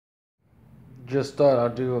Just thought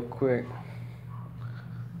I'd do a quick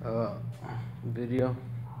video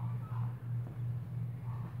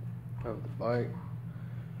of the bike.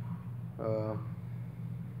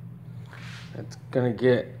 It's gonna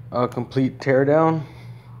get a complete teardown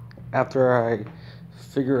after I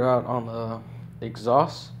figure out on the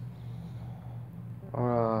exhaust. I'm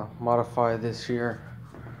gonna modify this here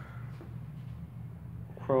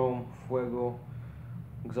chrome fuego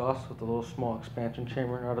exhaust with a little small expansion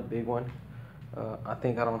chamber, not a big one. I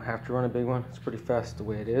think I don't have to run a big one. It's pretty fast the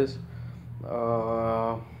way it is.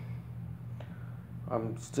 I'm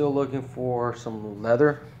still looking for some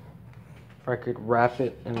leather. If I could wrap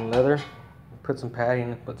it in leather, put some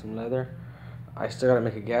padding, put some leather. I still gotta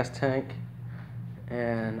make a gas tank,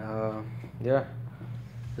 and yeah,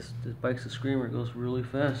 this bike's a screamer. It goes really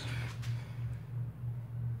fast.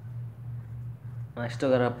 And I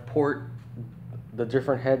still gotta port the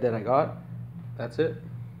different head that I got. That's it.